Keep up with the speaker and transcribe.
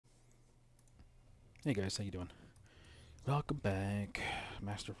Hey guys, how you doing? Welcome back.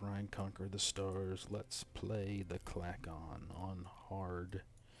 Master of Orion Conquer the Stars. Let's play the Klackon on hard.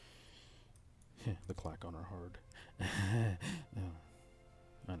 The Klackon are hard. No,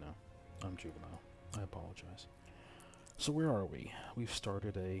 I know. I'm juvenile. I apologize. So where are we? We've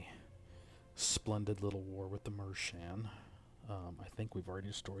started a splendid little war with the Mershan. I think we've already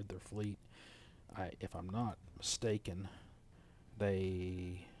destroyed their fleet. If I'm not mistaken,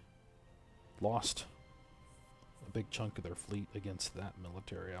 they lost a big chunk of their fleet against that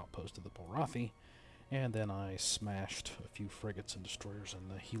military outpost of the Polrathi, and then I smashed a few frigates and destroyers in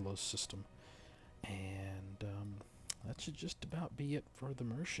the Helos system, and that should just about be it for the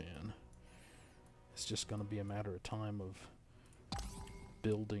Mershan. It's just going to be a matter of time of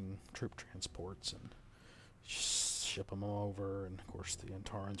building troop transports and ship them over, and of course the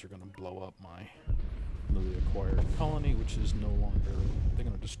Antarans are going to blow up my newly acquired colony, which is no longer... They're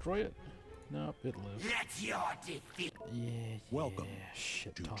going to destroy it? Nope, it lives. That's your defeat. Yeah, Welcome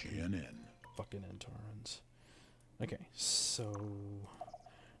shit to talking GNN. fucking Antarans. Okay, so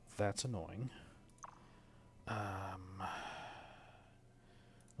that's annoying.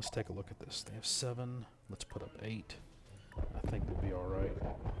 Let's take a look at this. They have 7. Let's put up 8. I think we'll be alright.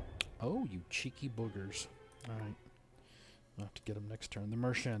 Oh, you cheeky boogers. Alright. I'll have to get them next turn. The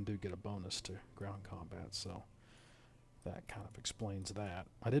Mershan do get a bonus to ground combat, so that kind of explains that.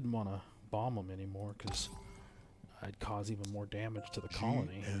 I didn't want to bomb them anymore because I'd cause even more damage to the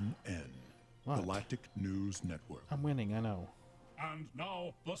colony. GNN, What? Galactic News Network. I'm winning, I know. And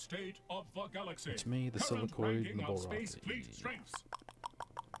now, the state of the galaxy. It's me, the Current Silicoid, and ranking the of space Bolrathi. fleet strengths.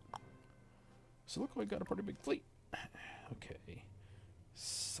 Silicoid got a pretty big fleet. Okay.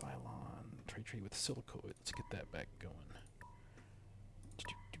 Cylon. Trade with Silicoid. Let's get that back going.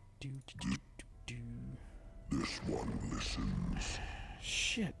 This one listens.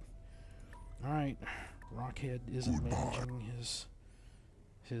 Shit. Alright. Rockhead isn't managing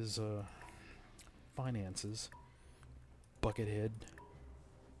his finances. Buckethead.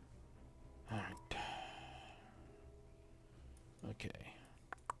 Alright. Okay.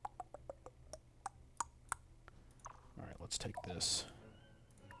 Alright, let's take this.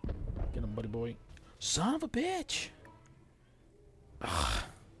 Get him, buddy boy. Son of a bitch! Ugh.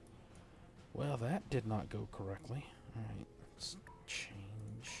 Well, that did not go correctly. Alright, let's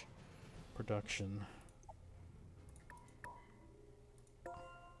change production.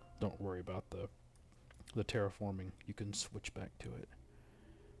 Don't worry about the terraforming. You can switch back to it.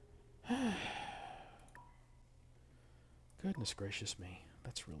 Goodness gracious me.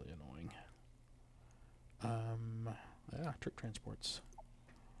 That's really annoying. Yeah, troop transports.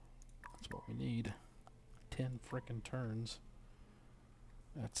 That's what we need. 10 frickin' turns.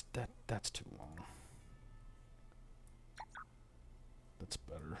 That's too long. That's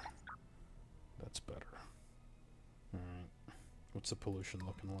better. That's better. Alright. What's the pollution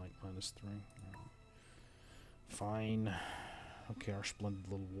looking like? -3. Right. Fine. Okay, our splendid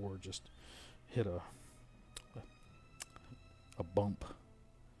little war just hit a bump.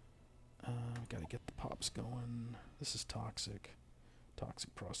 Gotta get the pops going. This is toxic.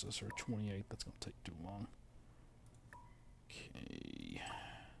 Toxic processor 28. That's gonna take too long. Okay.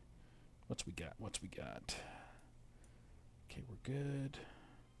 What's we got? What's we got? Okay, we're good.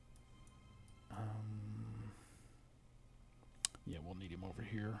 Yeah, we'll need him over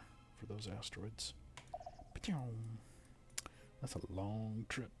here for those asteroids. That's a long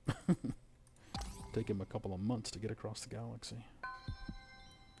trip. Take him a couple of months to get across the galaxy.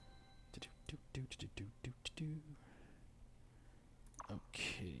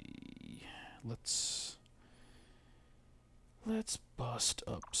 Okay, let's bust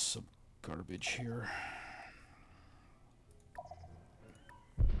up some garbage here.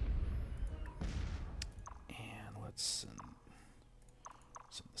 And let's send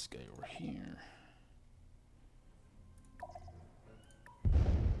this guy over here.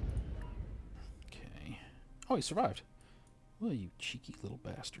 Okay. Oh, he survived. Well, you cheeky little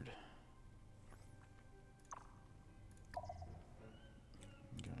bastard.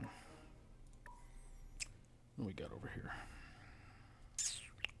 Okay. What do we got over here?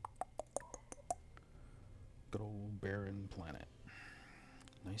 Good old barren planet.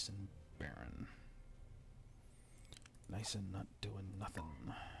 Nice and barren. Nice and not doing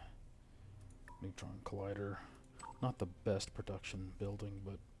nothing. Neutron collider. Not the best production building,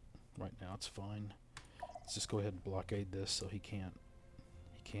 but right now it's fine. Let's just go ahead and blockade this so he can't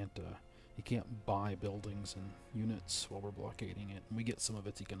buy buildings and units while we're blockading it. And we get some of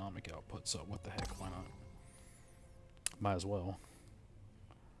its economic output, so what the heck, why not? Might as well.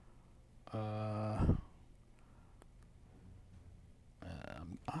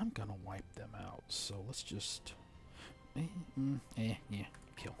 I'm gonna wipe them out, so let's just... yeah,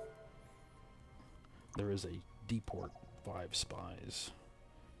 kill. There is a deport 5 spies.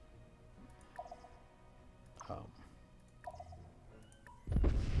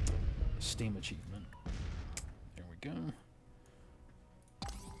 Steam achievement. There we go.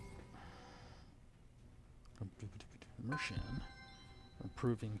 Mercian are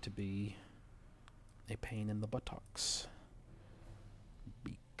proving to be a pain in the buttocks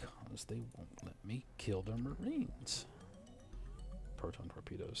because they won't let me kill their marines. Proton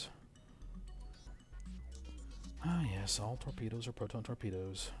torpedoes. Ah yes, all torpedoes are proton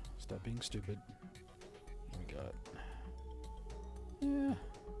torpedoes. Stop being stupid. What we got?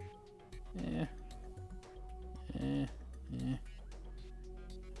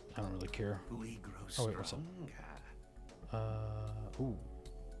 I don't really care. We grow Oh wait, what's that? stronger. Ooh.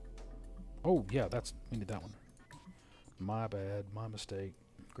 Oh yeah, we need that one. My bad, my mistake.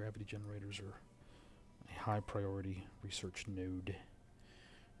 Gravity generators are a high priority research node.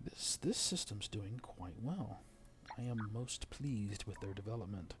 This system's doing quite well. I am most pleased with their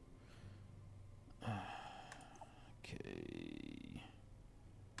development. Okay.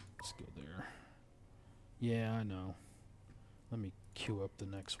 Let's go there. Yeah, I know. Let me queue up the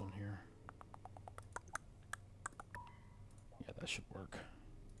next one here. Yeah, that should work.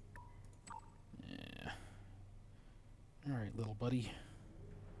 Yeah. Alright, little buddy.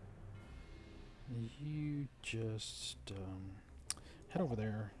 You just head over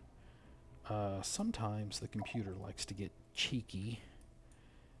there. Sometimes the computer likes to get cheeky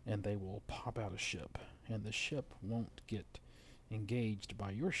and they will pop out a ship, and the ship won't get engaged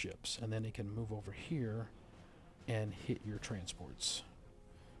by your ships, and then it can move over here and hit your transports.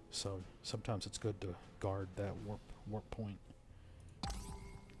 So sometimes it's good to guard that warp point.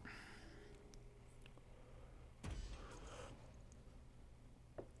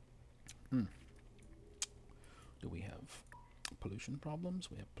 Do we have pollution problems?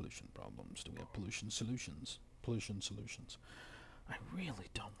 We have pollution problems. Do we have pollution solutions? Pollution solutions. I really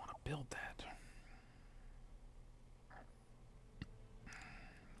don't want to build that.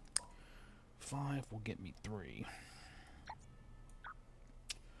 Five will get me 3.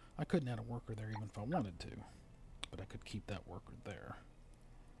 I couldn't add a worker there even if I wanted to, but I could keep that worker there.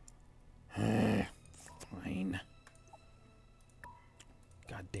 Fine.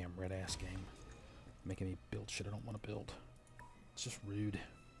 Goddamn red ass game. Making me build shit I don't want to build. It's just rude.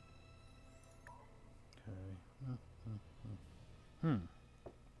 Okay.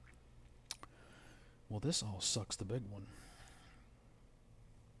 Well, this all sucks the big one.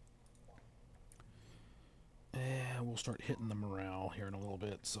 We'll start hitting the morale here in a little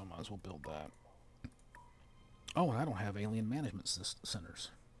bit, so might as well build that. Oh, and I don't have alien management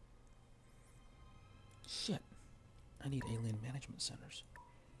centers. Shit. I need alien management centers.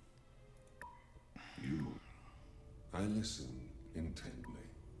 I listen intently.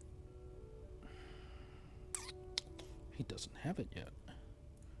 He doesn't have it yet.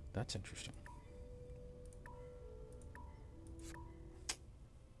 That's interesting.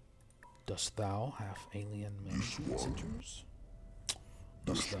 Dost thou have alien management centers?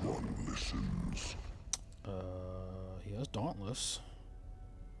 Dost thou? One listens. He has Dauntless.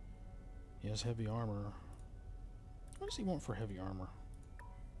 He has heavy armor. What does he want for heavy armor?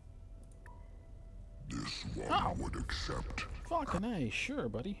 This one would accept. Fucking A, sure,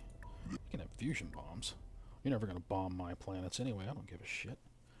 buddy. You can have fusion bombs. You're never gonna bomb my planets anyway, I don't give a shit.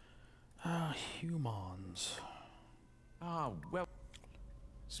 Humans. Ah, well.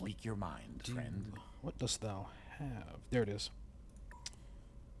 Speak your mind, friend. What dost thou have? There it is.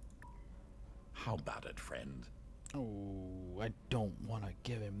 How about it, friend? Oh, I don't want to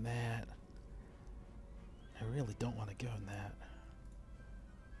give him that. I really don't want to give him that.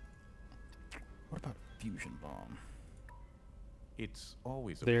 what about a fusion bomb? It's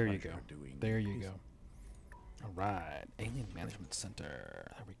always a There you pleasure go. doing There you business. go. Alright, Alien Management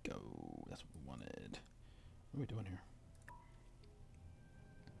Center. There we go. That's what we wanted. What are we doing here?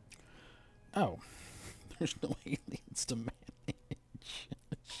 Oh, there's no aliens to manage.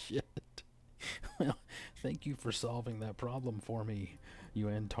 Shit. Well, thank you for solving that problem for me, you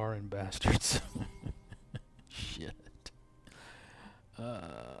Antaran bastards. Shit.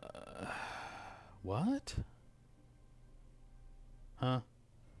 What? Huh?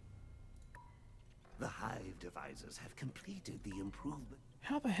 The Hive devisers have completed the improvement.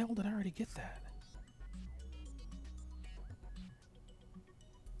 How the hell did I already get that?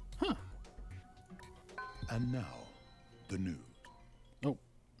 Huh. And now, the news. Oh,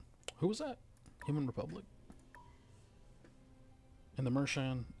 who was that? Human Republic? And the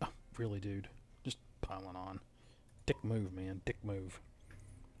Mershan? Oh, really, dude? Just piling on. Dick move, man. Dick move.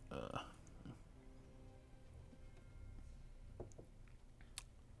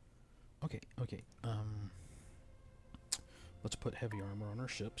 Okay, let's put heavy armor on our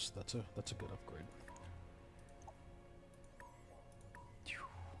ships. That's a good upgrade.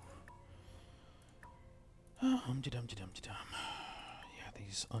 Hum-de-dum-de-dum-de-dum. Yeah,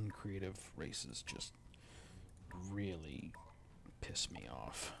 these uncreative races just really piss me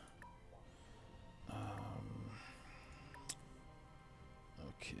off.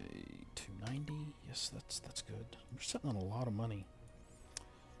 Okay, 290. Yes, that's good. We're sitting on a lot of money.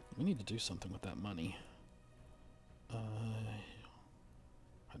 We need to do something with that money.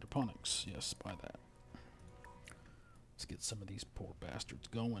 Hydroponics. Yes, buy that. Let's get some of these poor bastards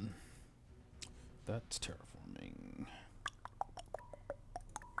going. That's terraforming.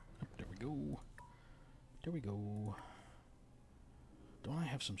 There we go. There we go. Don't I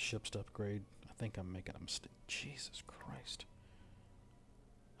have some ships to upgrade? I think I'm making a mistake. Jesus Christ.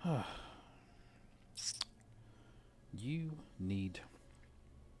 You need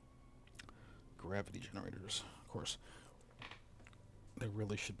gravity generators. Of course, they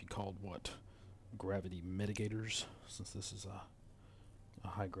really should be called what? Gravity mitigators, since this is a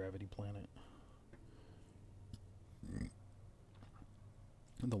high gravity planet.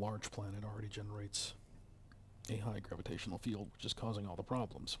 And the large planet already generates a high gravitational field, which is causing all the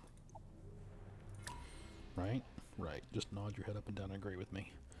problems. Right? Right. Just nod your head up and down and agree with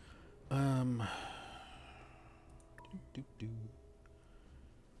me.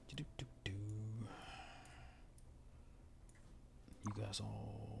 You guys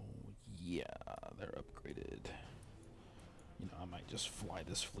all... Yeah, they're upgraded. You know, I might just fly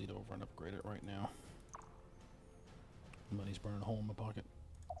this fleet over and upgrade it right now. Money's burning a hole in my pocket.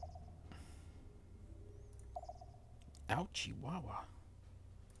 Ouchie wawa.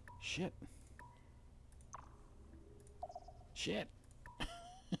 Shit. Shit.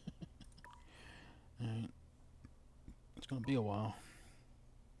 Alright. It's gonna be a while.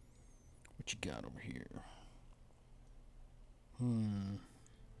 What you got over here?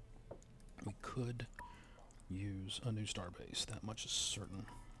 We could use a new starbase. That much is certain.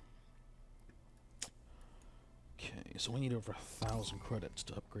 Okay, so we need over 1,000 credits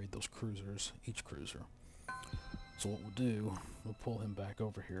to upgrade those cruisers, each cruiser. So what we'll do, we'll pull him back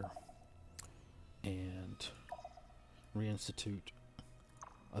over here and reinstitute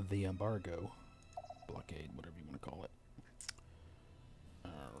the embargo, blockade, whatever you want to call it.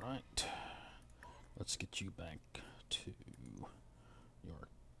 Alright, let's get you back to your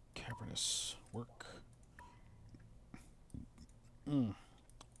cavernous work.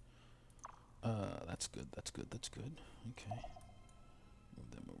 That's good, that's good, that's good. Okay.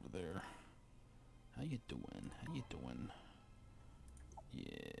 Move them over there. How you doing? How you doing?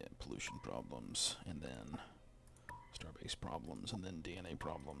 Yeah, pollution problems, and then starbase problems, and then DNA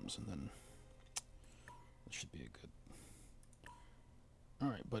problems, and then that should be a good...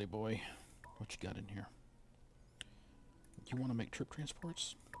 Alright, buddy boy. What you got in here? You want to make trip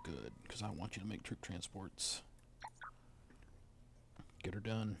transports? Good, because I want you to make trip transports. Get her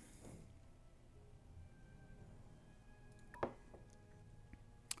done.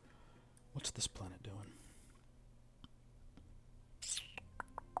 What's this planet doing?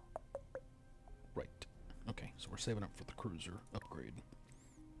 Right. Okay, so we're saving up for the cruiser upgrade.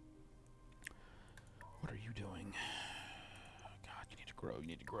 What are you doing? God, you need to grow, you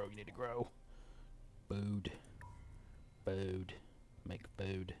need to grow, you need to grow. Food. Food. Make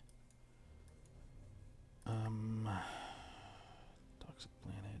food. Toxic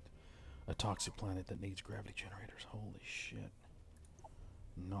planet. A toxic planet that needs gravity generators. Holy shit.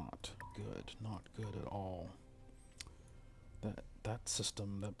 Not good. Not good at all. That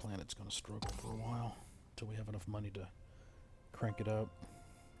system, that planet's gonna struggle for a while until we have enough money to crank it up.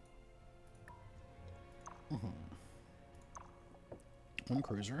 One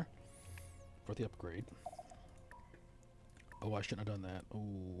cruiser for the upgrade. Oh, I shouldn't have done that.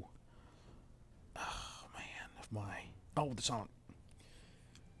 Oh. Oh, man. If my... Oh, the sound.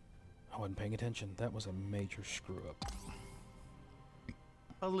 I wasn't paying attention. That was a major screw up.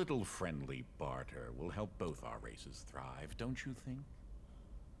 A little friendly barter will help both our races thrive, don't you think?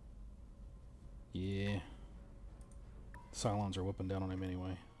 Yeah. Cylons are whooping down on him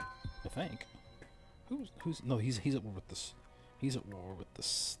anyway. I think. Who's... No, he's at war with this... He's at war with the...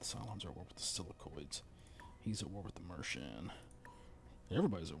 Cylons are at war with the silicoids. He's at war with the Mercian.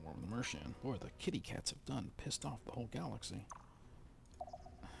 Everybody's at war with the Mercian. Boy, the kitty cats have done pissed off the whole galaxy.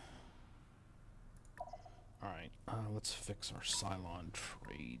 Alright, let's fix our Cylon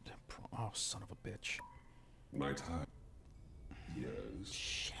trade. Oh, son of a bitch. My time. Yes.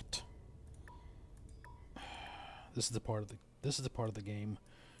 Shit. This is the part of the game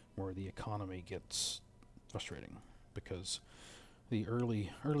where the economy gets frustrating, because the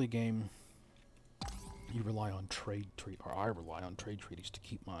early game you rely on or I rely on trade treaties to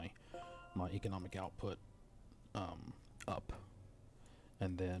keep my economic output up.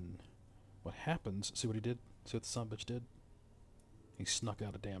 And then what happens? See what he did? See what the sumbitch did? He snuck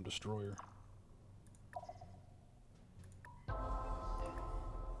out a damn destroyer.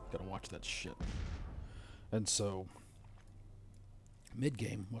 Gotta watch that shit. And so,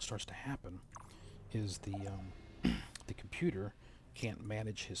 mid-game, what starts to happen is the computer can't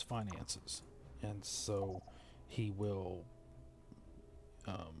manage his finances, and so he will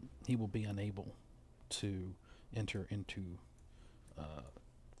be unable to enter into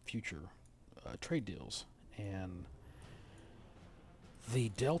future trade deals, and the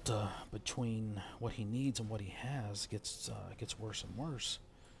delta between what he needs and what he has gets worse and worse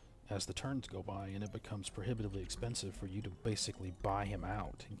as the turns go by, and it becomes prohibitively expensive for you to basically buy him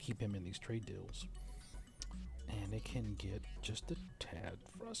out and keep him in these trade deals. And it can get just a tad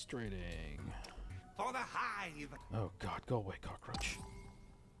frustrating. For the hive! Oh god, go away, cockroach.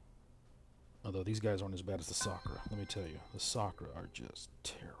 Although these guys aren't as bad as the Sakura, let me tell you. The Sakura are just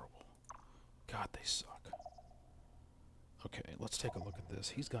terrible. God, they suck. Okay, let's take a look at this.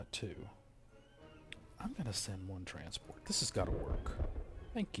 He's got 2. I'm gonna send 1 transport. This has gotta work.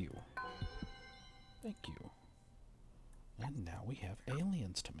 Thank you. Thank you. And now we have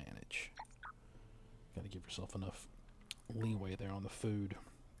aliens to manage. Gotta give yourself enough leeway there on the food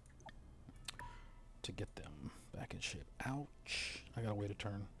to get them back in shape. Ouch. I gotta wait a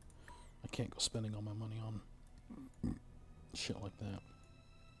turn. I can't go spending all my money on shit like that.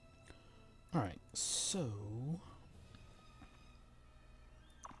 Alright, so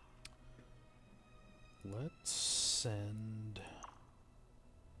let's send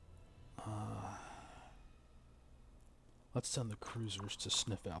the cruisers to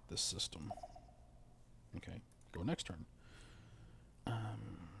sniff out this system. Okay, go next turn.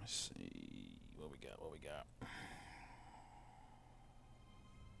 Let's see what we got.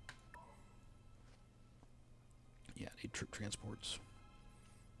 Yeah, I need troop transports.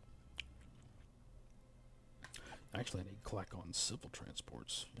 Actually, I need Klackon civil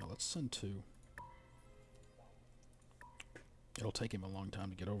transports. Yeah, let's send 2. It'll take him a long time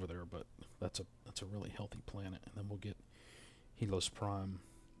to get over there, but that's a really healthy planet, and then we'll get Helos Prime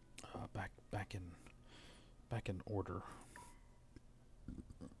back in order.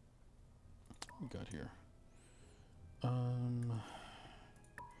 What we got here? Gonna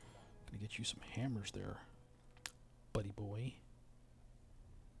get you some hammers there, buddy boy.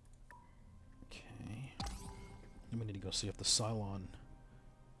 Okay. Then we need to go see if the Cylon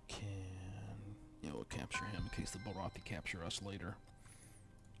can, we'll capture him in case the Barathi capture us later.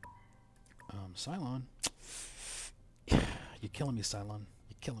 Cylon. You're killing me, Cylon.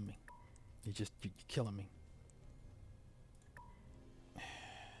 You're killing me. You're killing me.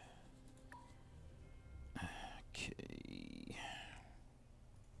 Okay.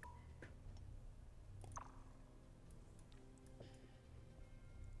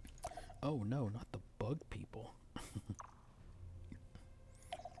 Oh no, not the bug people.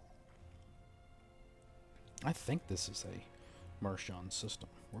 I think this is a Martian system.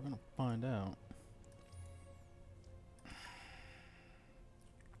 We're gonna find out.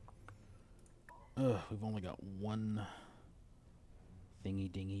 We've only got 1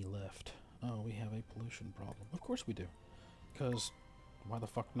 thingy dingy left. Oh, we have a pollution problem. Of course we do. Because why the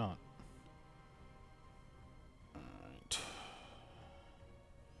fuck not? Alright.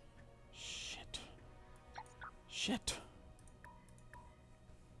 Shit.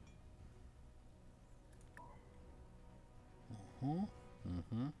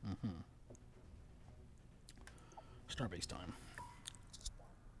 Starbase time.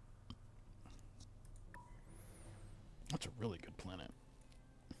 That's a really good planet.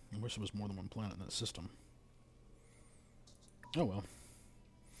 I wish there was more than 1 planet in that system. Oh well.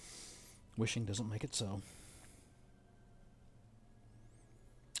 Wishing doesn't make it so.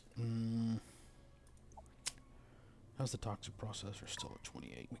 How's the toxic processor? Still at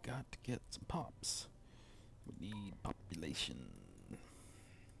 28. We got to get some pops. We need population.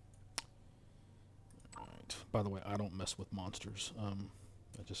 Alright. By the way, I don't mess with monsters. I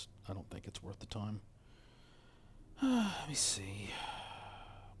don't think it's worth the time. Let me see.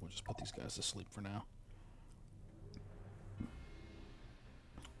 We'll just put these guys to sleep for now.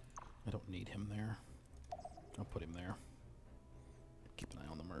 I don't need him there. I'll put him there. Keep an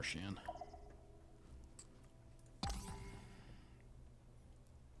eye on the Martian.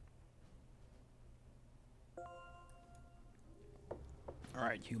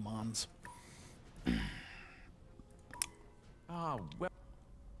 Alright, humans. Well,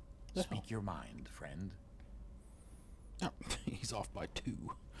 speak your mind, friend. Oh, he's off by 2.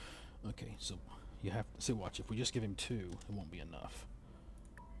 Okay, so You have to see. Watch. If we just give him 2, it won't be enough.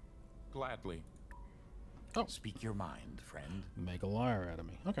 Gladly. Oh. Speak your mind, friend. Make a liar out of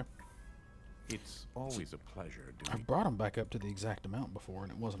me. Okay. It's always a pleasure I doing... brought him back up to the exact amount before,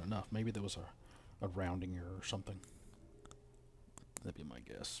 and it wasn't enough. Maybe there was a rounding error or something. That'd be my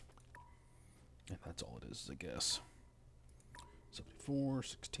guess. And that's all it is a guess. 74,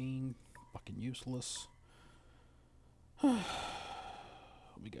 16, fucking useless. What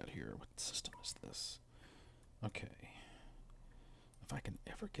we got here? What system is this? Okay. If I can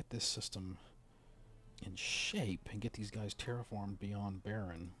ever get this system in shape and get these guys terraformed beyond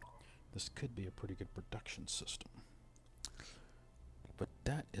barren, this could be a pretty good production system. But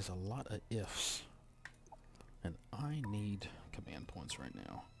that is a lot of ifs. And I need command points right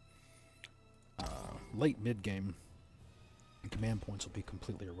now. Late mid-game, command points will be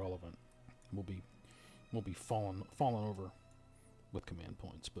completely irrelevant. We'll be falling over with command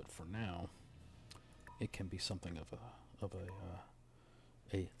points. But for now, it can be something of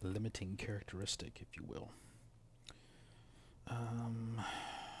a limiting characteristic, if you will.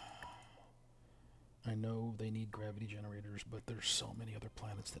 I know they need gravity generators, but there's so many other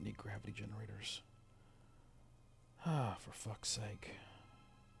planets that need gravity generators. Ah, for fuck's sake.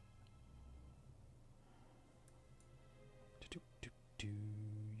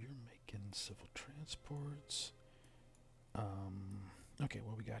 You're making civil transports. Okay,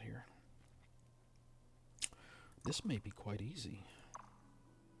 what we got here? This may be quite easy.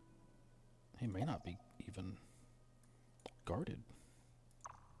 He may not be even guarded.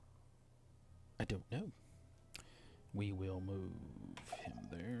 I don't know. We will move him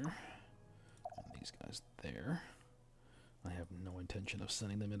there, and these guys there. I have no intention of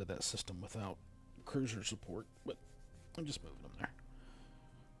sending them into that system without cruiser support, but I'm just moving them there.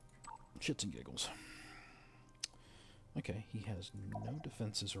 Shits and giggles. Okay, he has no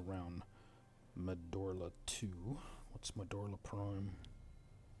defenses around Medorla 2. What's Medorla Prime?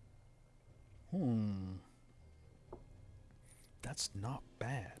 That's not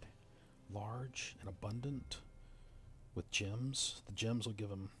bad. Large and abundant with gems. The gems will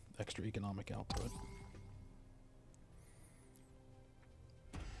give him extra economic output.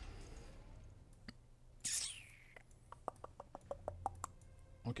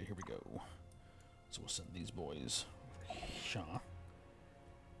 Okay, here we go. So we'll send these boys over here.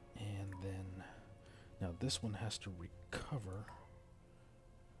 And then, now this one has to recover.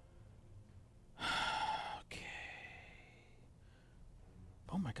 Okay.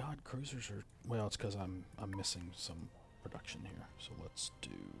 Oh my God, cruisers are, well, it's because I'm missing some production here. So let's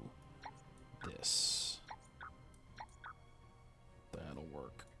do this. That'll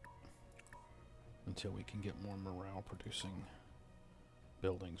work until we can get more morale producing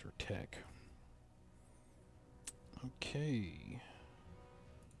buildings or tech. Okay.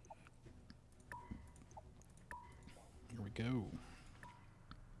 Here we go.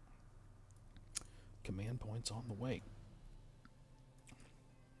 Command points on the way.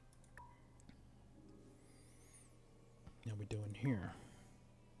 How we doing here?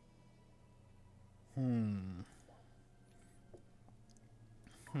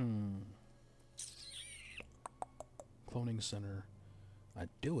 Cloning center. I'd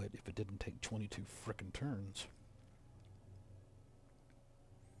do it if it didn't take 22 frickin' turns.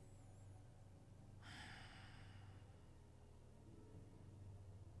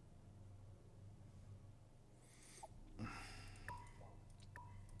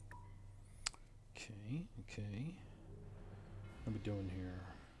 Okay. What are we doing here?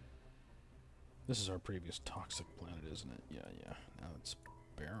 This is our previous toxic planet, isn't it? Yeah. Now it's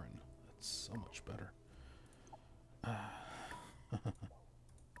barren. That's so much better. I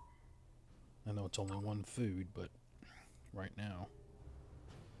know it's only one food, but right now,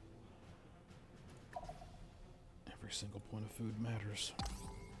 every single point of food matters.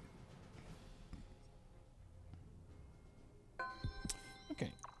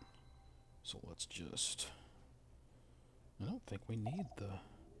 Okay, so let's just... I don't think we need the...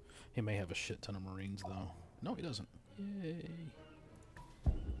 He may have a shit ton of Marines, though. No, he doesn't. Yay.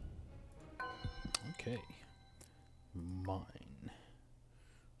 Okay. Mine.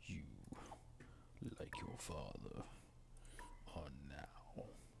 You, like your father, are now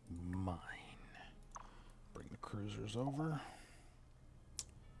mine. Bring the cruisers over.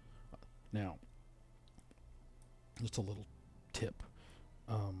 Now, just a little tip.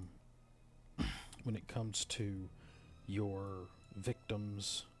 When it comes to your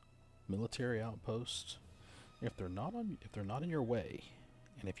victims' military outposts, if they're not in your way,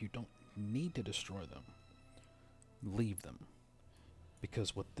 and if you don't need to destroy them, leave them.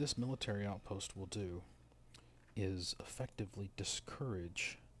 Because what this military outpost will do is effectively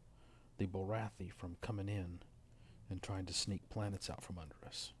discourage the Borathi from coming in and trying to sneak planets out from under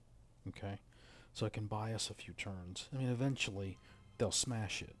us. Okay? So it can buy us a few turns. I mean, eventually they'll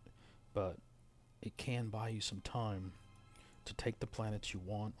smash it, but it can buy you some time to take the planets you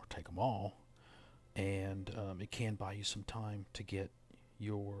want, or take them all, and it can buy you some time to get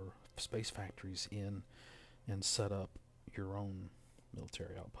your space factories in and set up your own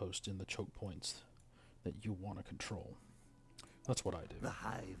military outpost in the choke points that you want to control. That's what I do. The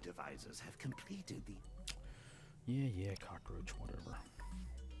hive devisers have completed the... Yeah, cockroach, whatever.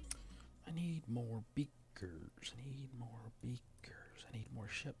 I need more beakers. I need more beakers. I need more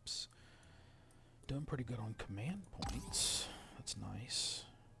ships. Doing pretty good on command points. That's nice.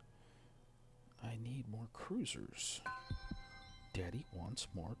 I need more cruisers. Daddy wants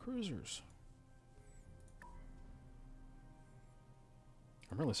more cruisers.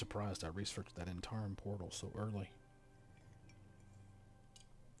 I'm really surprised I researched that entire portal so early.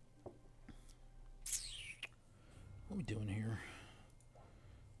 What are we doing here?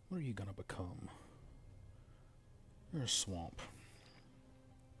 What are you gonna become? You're a swamp.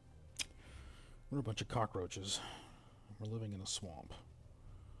 We're a bunch of cockroaches. We're living in a swamp.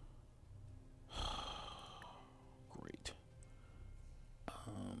 Great.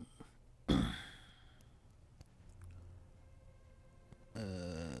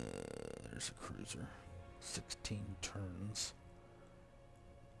 There's a cruiser. 16 turns.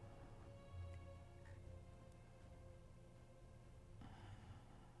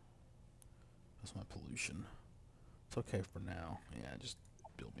 That's my pollution. It's okay for now. Yeah, just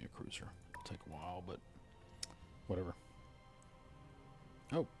build me a cruiser. It'll take a while, but whatever.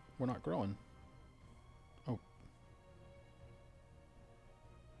 Oh, we're not growing. Oh.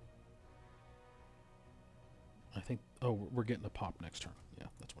 I think... Oh, we're getting a pop next turn. Yeah,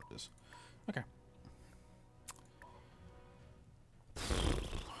 that's what it is. Okay.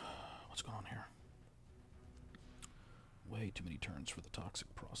 What's going on here? Way too many turns for the toxic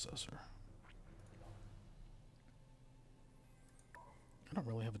processor. I don't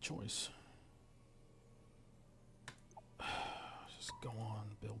really have a choice. Just go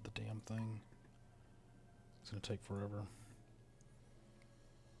on, build the damn thing. It's gonna take forever.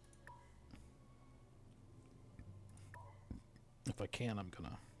 If I can, I'm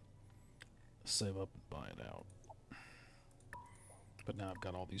gonna save up and buy it out. But now I've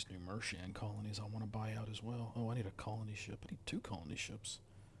got all these new Mershan colonies I want to buy out as well. Oh, I need a colony ship. I need 2 colony ships.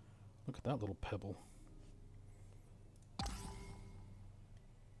 Look at that little pebble.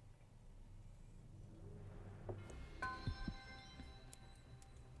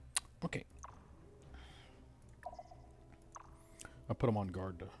 Okay. I put them on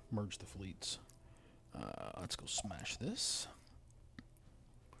guard to merge the fleets. Let's go smash this.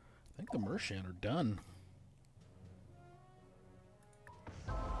 I think the Mershan are done.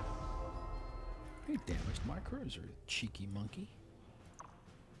 He damaged my cruiser, cheeky monkey.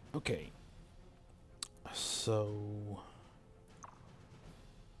 Okay. So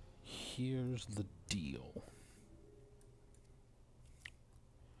here's the deal.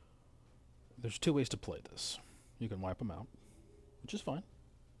 There's 2 ways to play this. You can wipe them out, which is fine.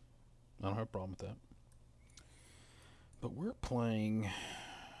 I don't have a problem with that. But we're playing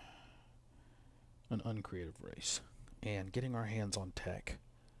an uncreative race, and getting our hands on tech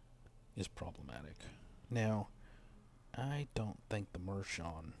is problematic. Now, I don't think the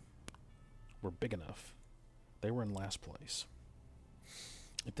Mershan were big enough. They were in last place.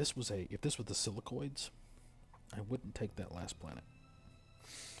 If this was the silicoids, I wouldn't take that last planet.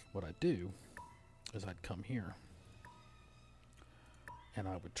 What I'd do is I'd come here and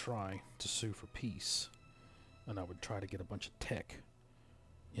I would try to sue for peace, and I would try to get a bunch of tech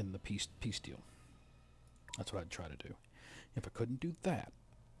in the peace deal. That's what I'd try to do. If I couldn't do that,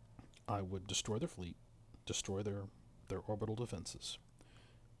 I would destroy their fleet, destroy their orbital defenses.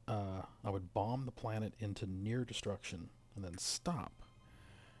 I would bomb the planet into near destruction and then stop.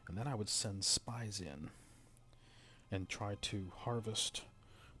 And then I would send spies in and try to harvest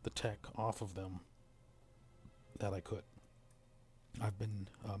the tech off of them that I could. I've been,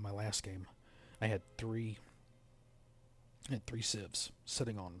 my last game, I had three civs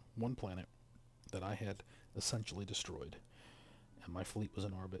sitting on one planet that I had essentially destroyed. And my fleet was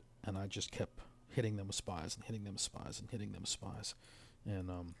in orbit, and I just kept hitting them with spies and hitting them with spies and hitting them with spies, and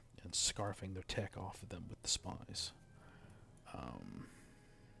scarfing their tech off of them with the spies.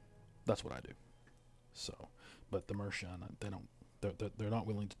 That's what I do. So, but the Mershan, they're not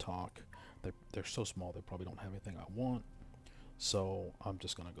willing to talk. They're so small, they probably don't have anything I want. So I'm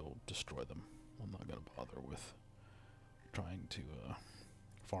just gonna go destroy them. I'm not gonna bother with trying to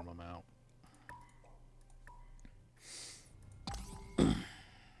farm them out.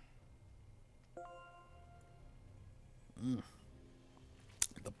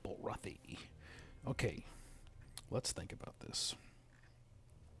 The Bolrathi. Okay, let's think about this.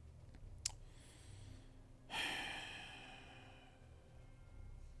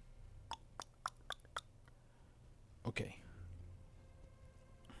 Okay.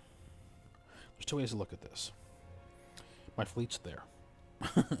 There's two ways to look at this. My fleet's there.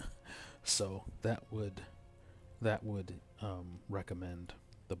 So that would recommend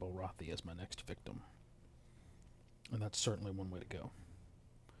the Bolrathi as my next victim. And that's certainly one way to go.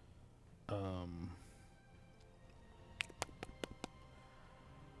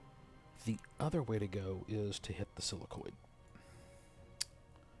 The other way to go is to hit the Silicoid.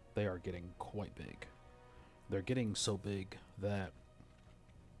 They are getting quite big. They're getting so big that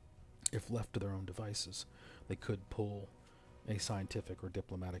if left to their own devices, they could pull a scientific or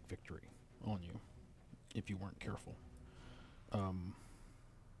diplomatic victory on you if you weren't careful.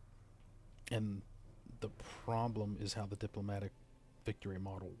 And the problem is how the diplomatic victory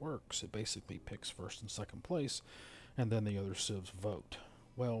model works. It basically picks first and second place, and then the other civs vote.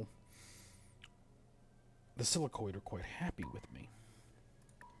 Well, the Silicoid are quite happy with me,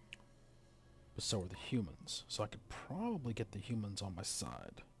 but so are the humans. So I could probably get the humans on my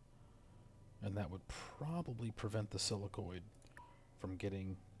side, and that would probably prevent the Silicoid from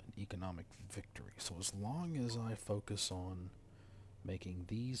getting an economic victory. So as long as I focus on making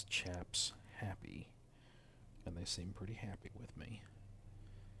these chaps happy, and they seem pretty happy with me,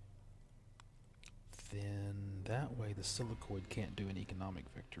 then that way the Silicoid can't do an economic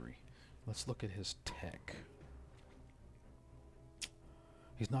victory. Let's look at his tech.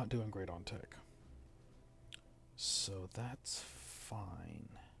 He's not doing great on tech. So that's fine.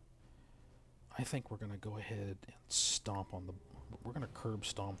 I think we're going to go ahead and stomp on the... We're going to curb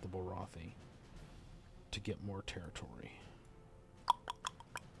stomp the Bolrathi to get more territory.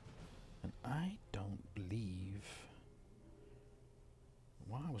 And I don't believe...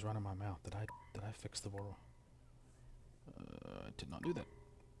 While I was running my mouth, did I fix the Bolrathi? I did not do that.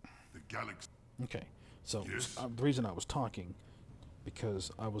 The galaxy. Okay, so Yes? the reason I was talking,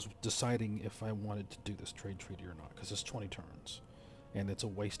 because I was deciding if I wanted to do this trade treaty or not, because it's 20 turns, and it's a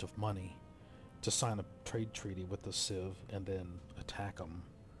waste of money to sign a trade treaty with the Civ and then attack them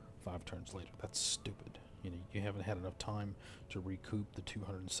 5 turns later. That's stupid. You know, you haven't had enough time to recoup the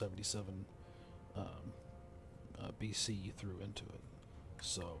 277 BC you threw into it.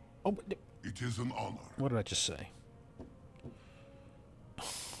 So, oh, It is an honor. what did I just say?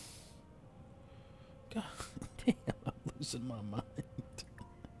 God damn, I'm losing my mind.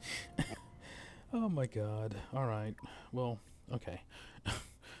 Oh my god. Alright. Well, okay.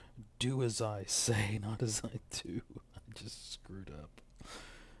 Do as I say, not as I do. I just screwed up.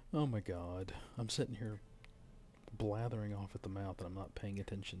 Oh my god. I'm sitting here blathering off at the mouth and I'm not paying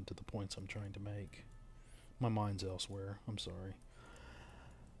attention to the points I'm trying to make. My mind's elsewhere. I'm sorry.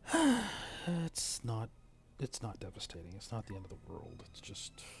 It's not devastating. It's not the end of the world. It's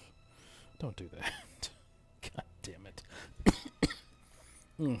just... Don't do that. God damn it.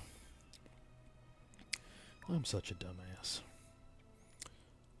 I'm such a dumbass.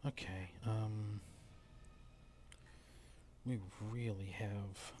 Okay, we really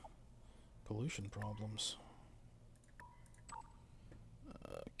have pollution problems.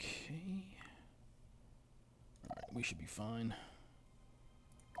 Okay. Alright, we should be fine.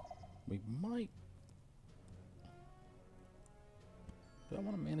 We might... Do I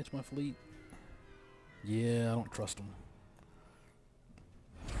want to manage my fleet? Yeah, I don't trust them.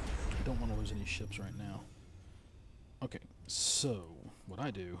 I don't want to lose any ships right now. Okay, so what I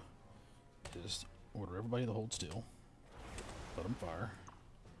do is order everybody to hold still, let them fire,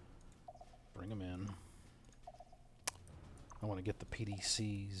 bring them in. I want to get the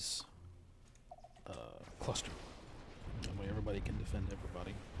PDC's cluster. That way everybody can defend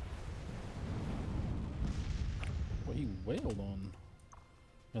everybody. Well, he wailed on.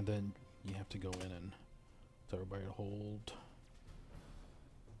 And then you have to go in and tell everybody to hold.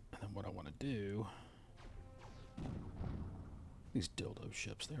 And then what I want to do... These dildo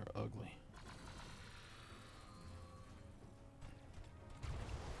ships, they are ugly.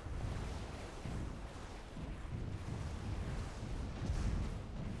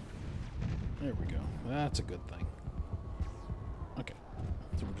 There we go. That's a good thing. Okay.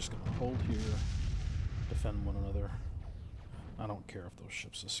 So we're just going to hold here, defend one another. I don't care if those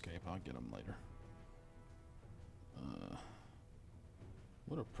ships escape. I'll get them later.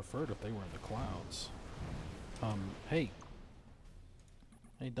 Would have preferred if they were in the clouds. Hey.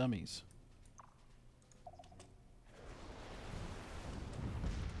 Hey, dummies.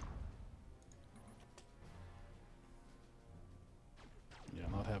 Yeah,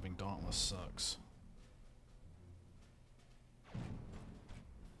 not having Dauntless sucks.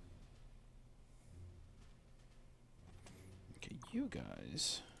 you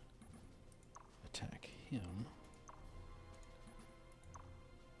guys attack him.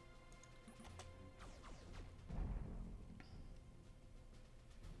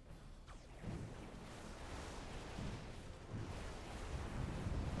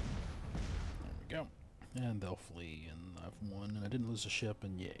 There we go. And they'll flee, and I've won, and I didn't lose a ship,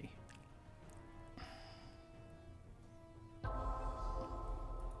 and yay.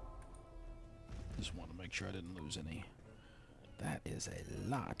 Just want to make sure I didn't lose any. That is a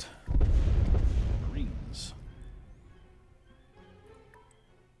lot. Marines.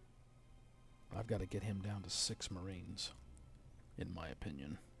 I've got to get him down to 6 Marines, in my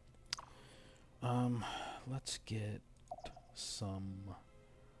opinion. Let's get some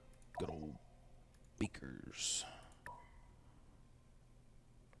good old beakers.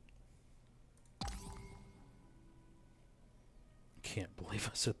 Can't believe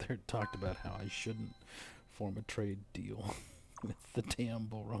I sat there and talked about how I shouldn't form a trade deal with the damn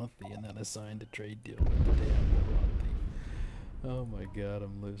Bolrothi, and then I signed a trade deal with the damn Bolrothi. Oh my god,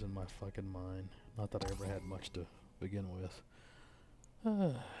 I'm losing my fucking mind. Not that I ever had much to begin with.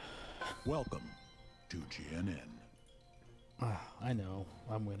 Welcome to GNN. I know,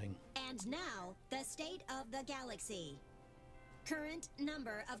 I'm winning. And now, the state of the galaxy. Current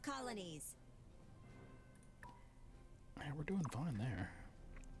number of colonies. Yeah, we're doing fine there.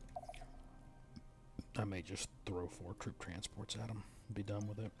 I may just throw 4 troop transports at him and be done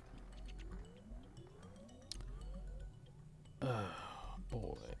with it.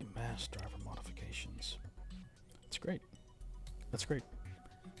 Boy, mass driver modifications. That's great. That's great.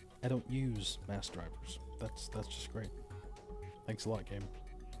 I don't use mass drivers. That's just great. Thanks a lot, game.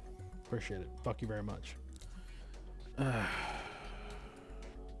 Appreciate it. Fuck you very much. Have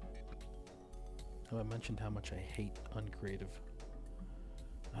I mentioned how much I hate uncreative?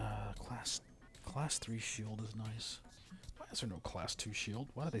 Class 3 shield is nice. Why is there no class 2 shield?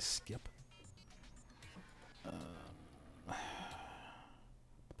 Why do they skip?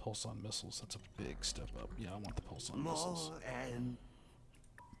 Pulse-on missiles, that's a big step up. Yeah, I want the pulse-on missiles. More and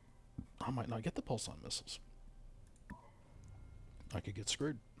I might not get the pulse-on missiles. I could get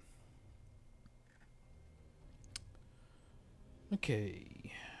screwed.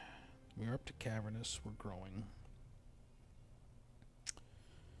 Okay. We're up to cavernous. We're growing.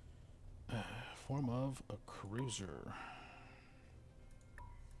 Form of a cruiser.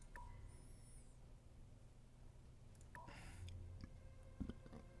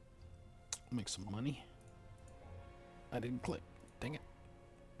 Make some money. I didn't click. Dang it.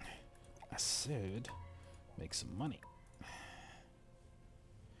 I said make some money.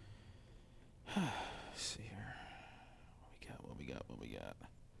 Let's see here. What we got?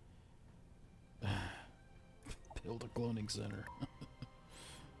 Build a cloning center.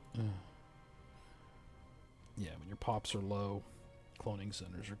 Yeah, when your pops are low, cloning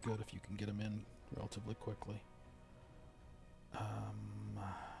centers are good if you can get them in relatively quickly.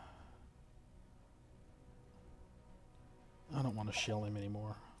 I don't want to shell him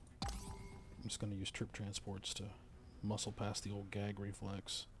anymore. I'm just going to use troop transports to muscle past the old gag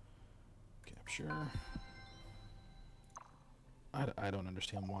reflex. Capture. I don't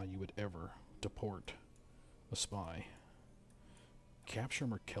understand why you would ever deport a spy. Capture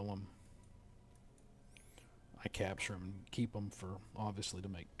him or kill him. I capture him and keep him for, obviously, to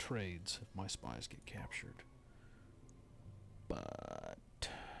make trades if my spies get captured. But let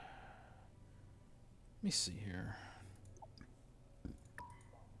me see here.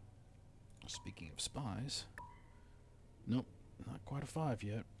 Speaking of spies, nope, not quite a 5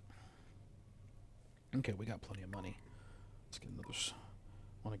 yet. Okay, we got plenty of money. Let's get another.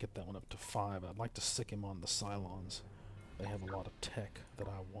 I want to get that one up to 5. I'd like to sick him on the Cylons. They have a lot of tech that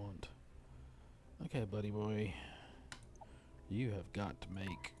I want. Okay, buddy boy, you have got to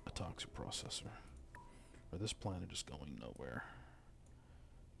make a toxic processor, or this planet is going nowhere.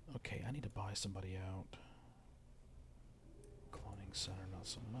 Okay, I need to buy somebody out. Cloning center, not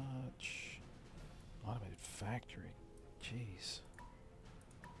so much. Automated factory. Jeez.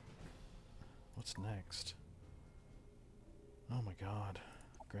 What's next? Oh my god.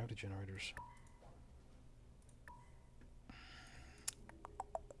 Gravity generators.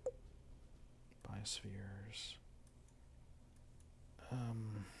 Biospheres.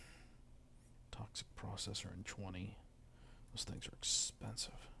 Toxic processor in 20. Those things are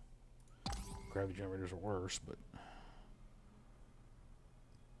expensive. Gravity generators are worse, but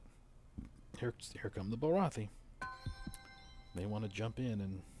here come the Bolrothi. They want to jump in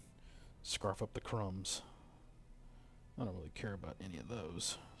and scarf up the crumbs. I don't really care about any of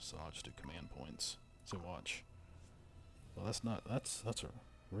those, so I'll just do command points. So watch. Well, that's a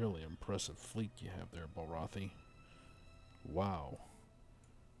really impressive fleet you have there, Bolrothi. Wow.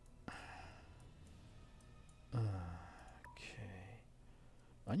 Okay.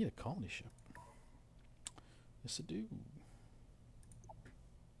 I need a colony ship. Yes, I do.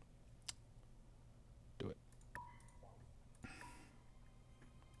 Do it.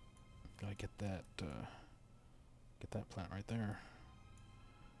 Gotta get that plant right there.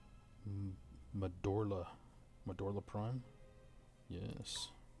 Madorla Prime. Yes.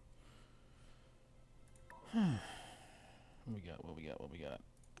 What we got?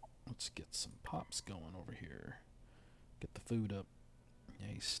 Let's get some pops going over here. Get the food up. Yeah,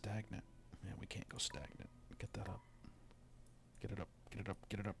 he's stagnant. Yeah, we can't go stagnant. Get that up. Get it up. Get it up.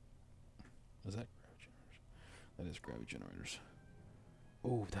 Get it up. Is that gravity generators? That is gravity generators.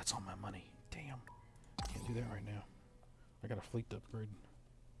 Oh, that's all my money. Damn. Can't do that right now. I got a fleet to upgrade.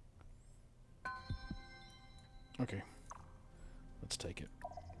 Okay. Let's take it.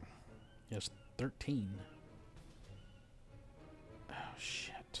 Yes, 13. Oh,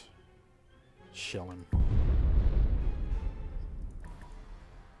 shit. Shelling.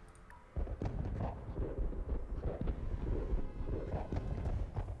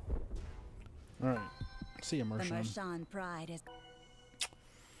 Alright. See ya, Mershon. The Mershon pride is...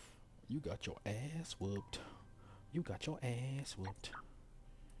 You got your ass whooped. You got your ass whooped.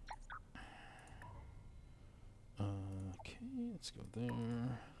 Okay, let's go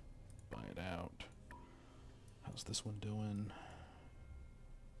there. Buy it out. How's this one doing?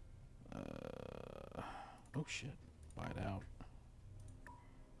 Oh shit. Buy it out.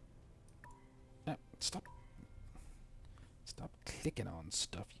 Ah, stop. Stop clicking on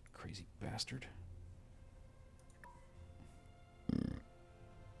stuff, you crazy bastard.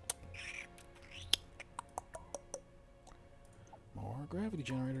 More gravity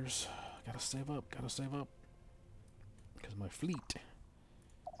generators. Gotta save up, because my fleet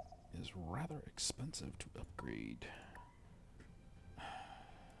is rather expensive to upgrade.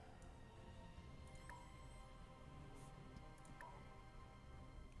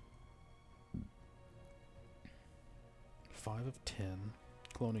 Five of 10.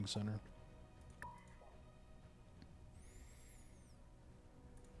 Cloning center.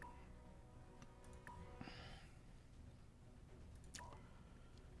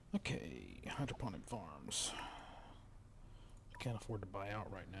 Okay, hydroponic farms. Can't afford to buy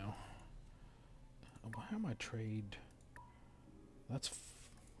out right now. How am I trade? That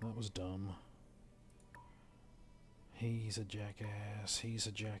was dumb. He's a jackass. He's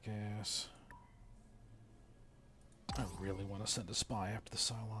a jackass. I really want to send a spy after the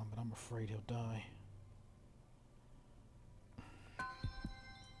Cylon, but I'm afraid he'll die.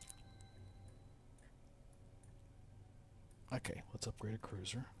 Okay, let's upgrade a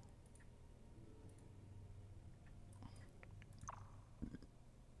cruiser.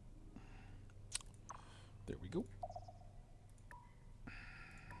 There we go.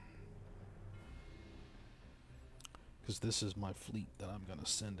 Because this is my fleet that I'm going to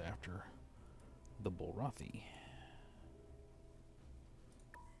send after the Bulrathi.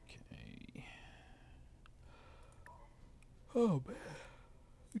 Okay. Oh, man.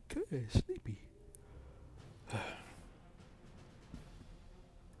 Okay, sleepy. I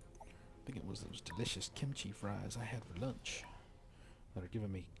think it was those delicious kimchi fries I had for lunch that are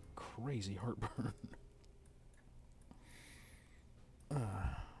giving me crazy heartburn.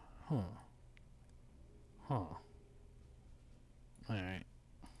 Alright.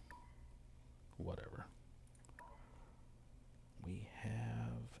 Whatever. We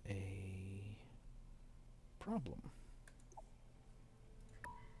have a problem.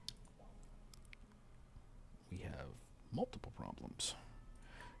 We have multiple problems.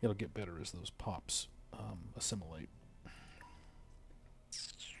 It'll get better as those pops assimilate.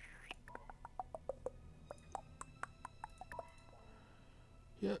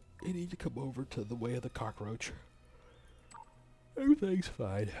 Yeah, you need to come over to the way of the cockroach. Everything's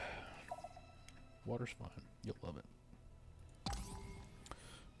fine. Water's fine. You'll love it.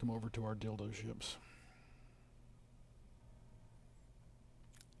 Come over to our dildo ships.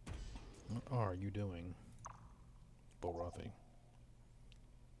 What are you doing, Bulrathi?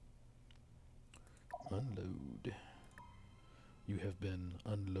 Unload. You have been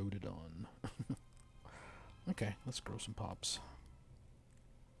unloaded on. Okay, let's grow some pops.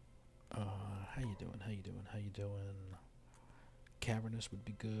 How you doing? How you doing? How you doing? Cavernous would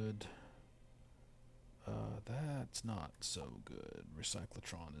be good. That's not so good.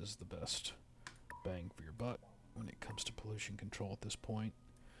 Recyclotron is the best bang for your buck when it comes to pollution control at this point.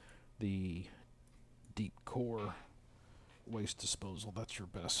 The deep core waste disposal, that's your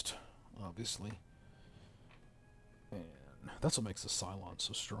best, obviously. And That's what makes the Cylon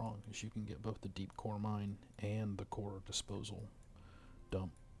so strong, is you can get both the deep core mine and the core disposal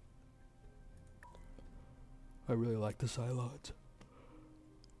dump. I really like the Cylons.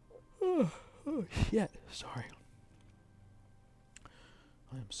 Oh shit, sorry.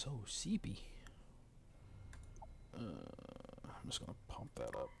 I am so sleepy. I'm just gonna pump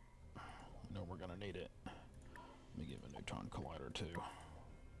that up. I know we're gonna need it. Let me give a neutron collider too.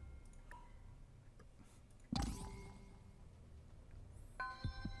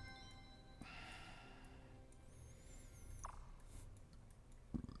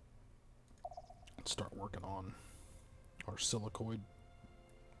 Let's start working on our silicoid,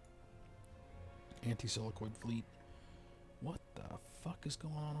 anti-silicoid fleet. What the fuck is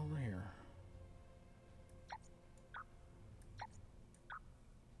going on over here?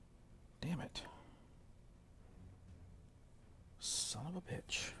 Damn it. Son of a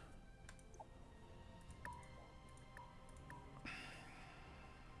bitch.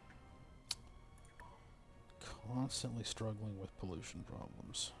 Constantly struggling with pollution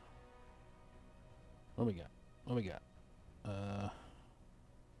problems. What we got? What we got? I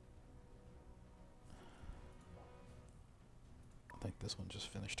think this one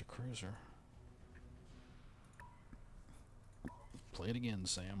just finished a cruiser. Play it again,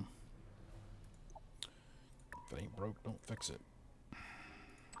 Sam. If it ain't broke, don't fix it.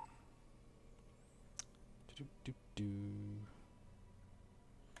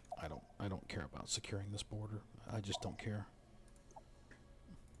 I don't care about securing this border. I just don't care.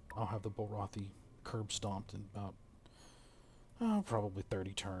 I'll have the Bolrathi curb stomped in about probably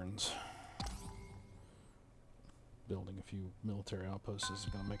 30 turns. Building a few military outposts is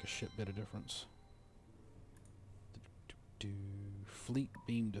gonna make a shit bit of difference. Fleet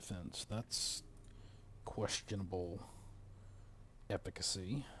beam defense. That's questionable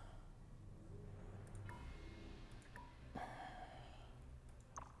efficacy.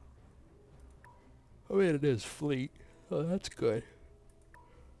 I mean, it is fleet. Oh, that's good.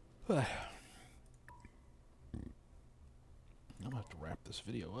 I'm gonna have to wrap this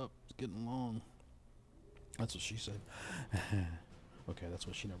video up. It's getting long. That's what she said. Okay, that's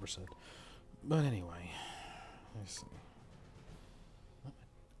what she never said. But anyway, let's see.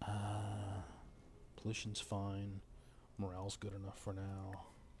 Pollution's fine. Morale's good enough for now.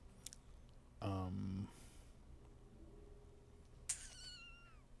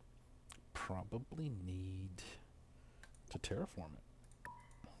 Probably need to terraform it.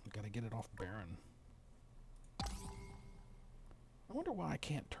 We gotta get it off barren. I wonder why I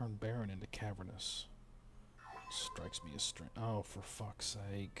can't turn barren into cavernous. Strikes me as strange. Oh, for fuck's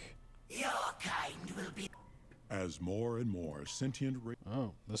sake. Your kind will be... As more and more sentient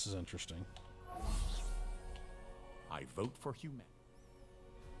Oh, this is interesting. I vote for humanity.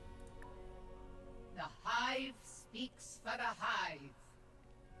 The hive speaks for the hive.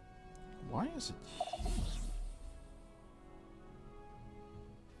 Why is it human?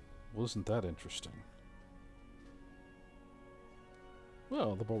 Wasn't that interesting?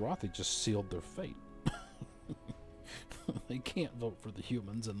 Well, the Bolrathi just sealed their fate. They can't vote for the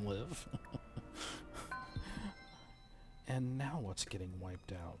humans and live. And now what's getting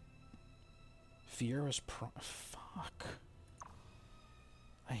wiped out? Fiera's fuck.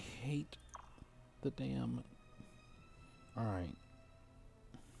 I hate the damn... Alright.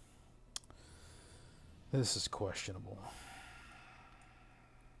 This is questionable.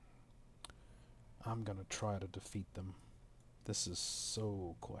 I'm gonna try to defeat them. This is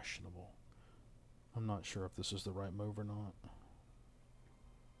so questionable. I'm not sure if this is the right move or not.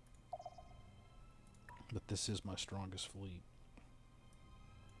 But this is my strongest fleet.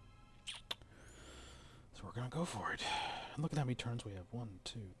 So we're gonna go for it. And look at how many turns we have. 1,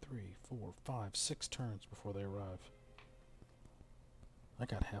 2, 3, 4, 5, 6 turns before they arrive. I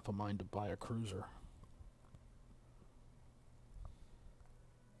got half a mind to buy a cruiser.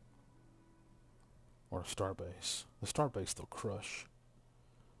 Or a starbase. The starbase they'll crush.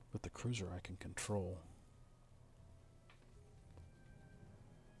 But the cruiser I can control.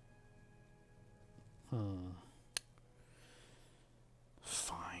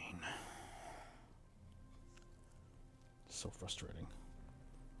 Fine. So frustrating.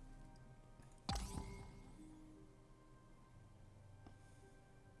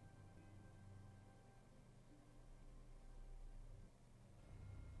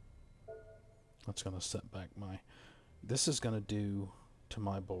 That's going to set back my... This is going to do to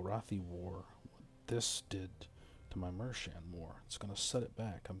my Bolrathi war what this did to my Mershan war. It's going to set it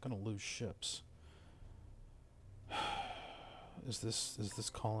back. I'm going to lose ships. Is this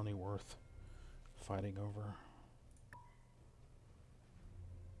colony worth fighting over?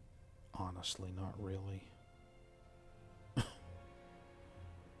 Honestly, not really.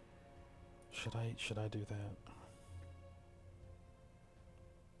 Should I do that?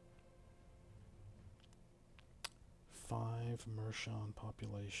 Five Mershon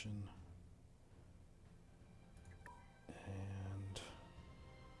population and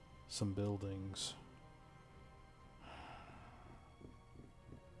some buildings.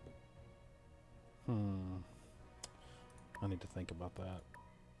 I need to think about that.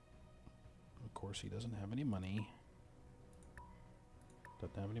 Of course, he doesn't have any money.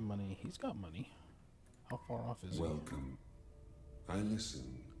 Doesn't have any money. He's got money. How far off is he? Welcome. I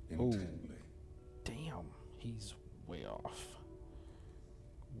listen intently. Damn, he's way off.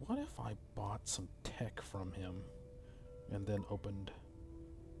 What if I bought some tech from him and then opened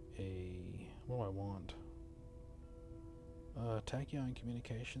a... what do I want? Tachyon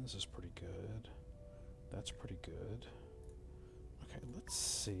Communications is pretty good. That's pretty good. Okay, let's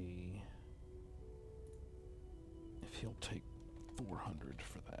see if he'll take 400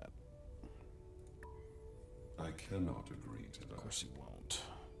 for that. I cannot agree to that. Of course he won't.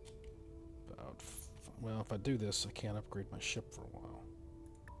 Well, if I do this, I can't upgrade my ship for a while.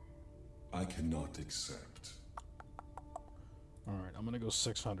 I cannot accept. Alright, I'm gonna go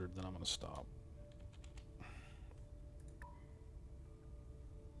 600, then I'm gonna stop.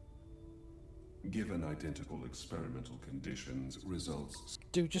 Given identical experimental conditions, results...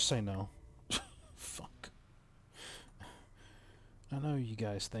 Dude, just say no. Fuck. I know you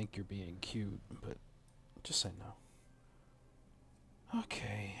guys think you're being cute, but just say no.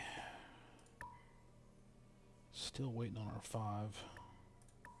 Okay. Still waiting on our 5.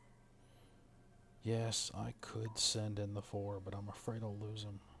 Yes, I could send in the 4, but I'm afraid I'll lose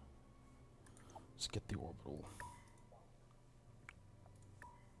him. Let's get the orbital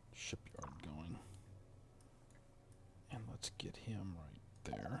shipyard going. And let's get him right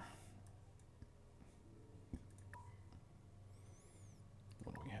there.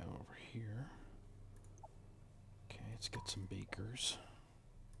 What do we have over here? Okay, let's get some beakers.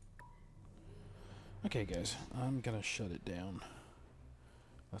 Okay, guys, I'm gonna shut it down.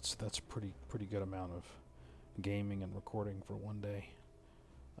 That's pretty good amount of gaming and recording for one day.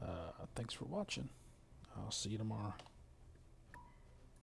 Thanks for watching. I'll see you tomorrow.